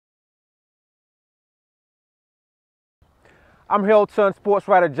I'm Herald-Sun sports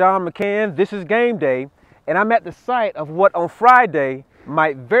writer John McCann. This is game day, and I'm at the site of what on Friday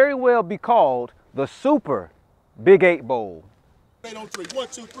might very well be called the Super Big 8 Bowl. 8 on 3. 1,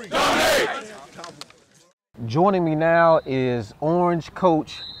 2, 3. Joining me now is Orange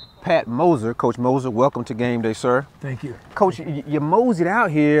coach Pat Moser. Coach Moser, welcome to game day, sir. Thank you. Coach, you moseyed out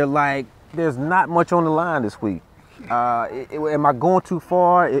here like there's not much on the line this week. Am I going too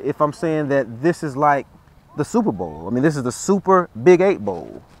far if I'm saying that this is like the Super Bowl? I mean, this is the Super Big 8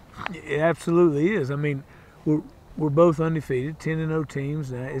 Bowl. It absolutely is. I mean, we're both undefeated, 10-0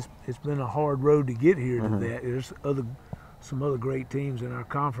 teams. It's been a hard road to get here to that. There's some other great teams in our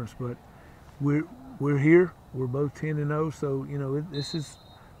conference, but we're here. We're both 10-0, so you know this is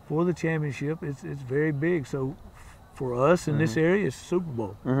for the championship. It's very big. So for us in this area, it's Super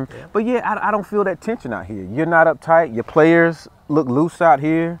Bowl. Yeah. But yeah, I don't feel that tension out here. You're not uptight. Your players look loose out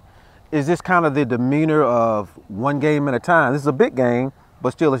here. Is this kind of the demeanor of one game at a time? This is a big game,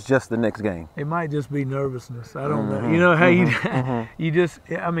 but still it's just the next game. It might just be nervousness. I don't know. You know how you just.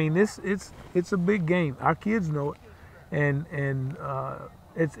 I mean, it's a big game. Our kids know it, and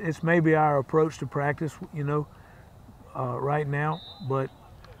it's maybe our approach to practice. You know, right now, but.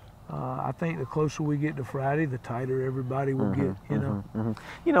 I think the closer we get to Friday, the tighter everybody will get, you know.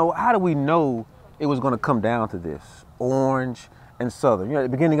 You know, how do we know it was going to come down to this? Orange and Southern. You know, at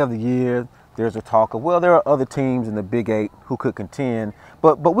the beginning of the year, there's a talk of, well, there are other teams in the Big 8 who could contend.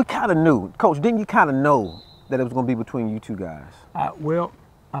 But we kind of knew. Coach, didn't you kind of know that it was going to be between you two guys? Well,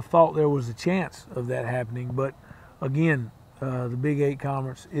 I thought there was a chance of that happening. But, again, the Big 8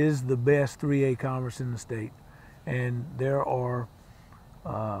 Conference is the best 3A conference in the state. And there are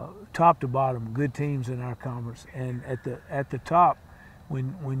top to bottom good teams in our conference, and at the top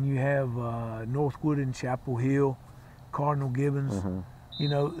when you have Northwood and Chapel Hill, Cardinal Gibbons, you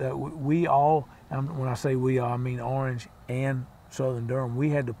know we all, when I say we all, I mean Orange and Southern Durham,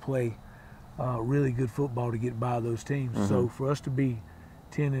 we had to play really good football to get by those teams. So for us to be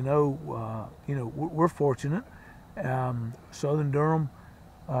 10-0, you know, we're fortunate. Southern Durham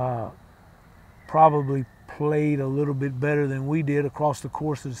probably played a little bit better than we did across the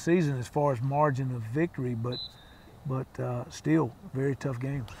course of the season as far as margin of victory, but still very tough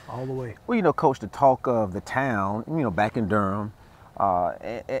games all the way. Well, you know, Coach, the talk of the town, you know, back in Durham,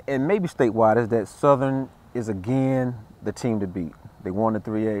 and maybe statewide, is that Southern is again the team to beat. They won the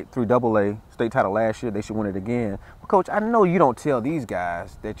 3AA state title last year. They should win it again. But Coach, I know you don't tell these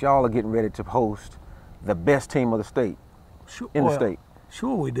guys that y'all are getting ready to host the best team of the state in the state.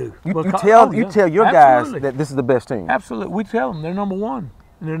 Sure we do. You tell your guys that this is the best team. Absolutely. We tell them they're number one.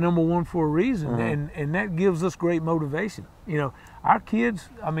 And they're number one for a reason. And that gives us great motivation. You know, our kids,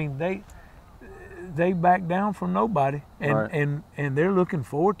 I mean, they back down from nobody. And they're looking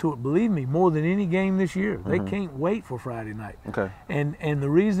forward to it, believe me, more than any game this year. They can't wait for Friday night. Okay. And the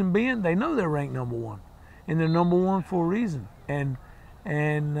reason being, they know they're ranked number one. And they're number one for a reason. And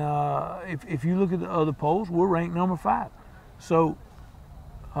if you look at the other polls, we're ranked number 5. So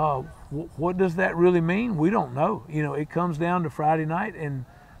what does that really mean? We don't know. You know, it comes down to Friday night and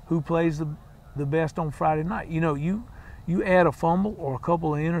who plays the best on Friday night. You know, you add a fumble or a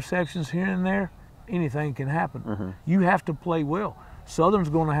couple of interceptions here and there, anything can happen. You have to play well. Southern's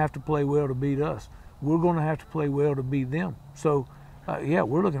going to have to play well to beat us. We're going to have to play well to beat them. So, yeah,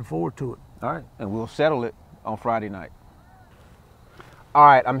 we're looking forward to it. All right, and we'll settle it on Friday night. All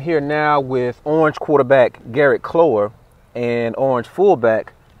right, I'm here now with Orange quarterback Garrett Clower and Orange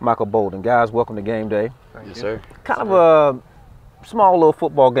fullback Michael Bolden. Guys, welcome to game day. Yes, sir. Kind of a small little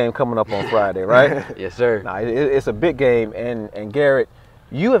football game coming up on Friday, right? Yes, sir. Nah, it's a big game, and Garrett,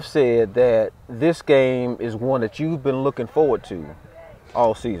 you have said that this game is one that you've been looking forward to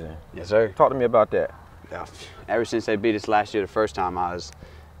all season. Yes, sir. Talk to me about that. Yeah. Ever since they beat us last year the first time, I was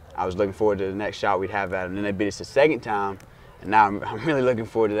looking forward to the next shot we'd have at them. And then they beat us the second time, and now I'm really looking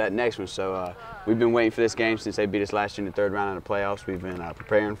forward to that next one. So we've been waiting for this game since they beat us last year in the 3rd round of the playoffs. We've been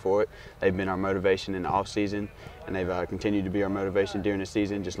preparing for it. They've been our motivation in the off season, and they've continued to be our motivation during the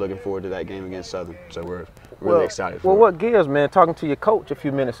season. Just looking forward to that game against Southern. So we're really excited for it. Well, what gives, man? Talking to your coach a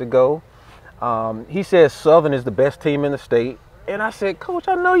few minutes ago, he says Southern is the best team in the state. And I said, Coach,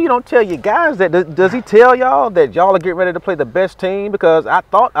 I know you don't tell your guys that. Does he tell y'all that y'all are getting ready to play the best team? Because I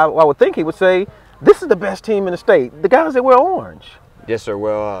would think he would say, this is the best team in the state, the guys that wear orange. Yes, sir.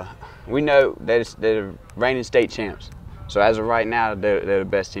 Well, we know they're the reigning state champs. So as of right now, they're the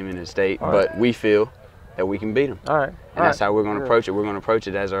best team in the state. But we feel that we can beat them. All right. And that's how we're going to approach it. We're going to approach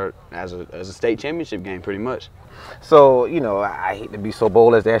it as a state championship game, pretty much. So, you know, I hate to be so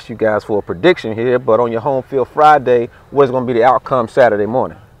bold as to ask you guys for a prediction here, but on your home field Friday, what's going to be the outcome Saturday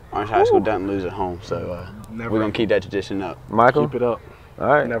morning? Orange High School doesn't lose at home, so we're going to keep that tradition up. Michael? Keep it up. All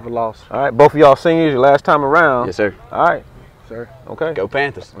right. Never lost. All right. Both of y'all seniors, your last time around. Yes, sir. All right. Sir. Okay. Go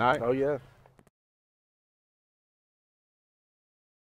Panthers. All right. Oh, yeah.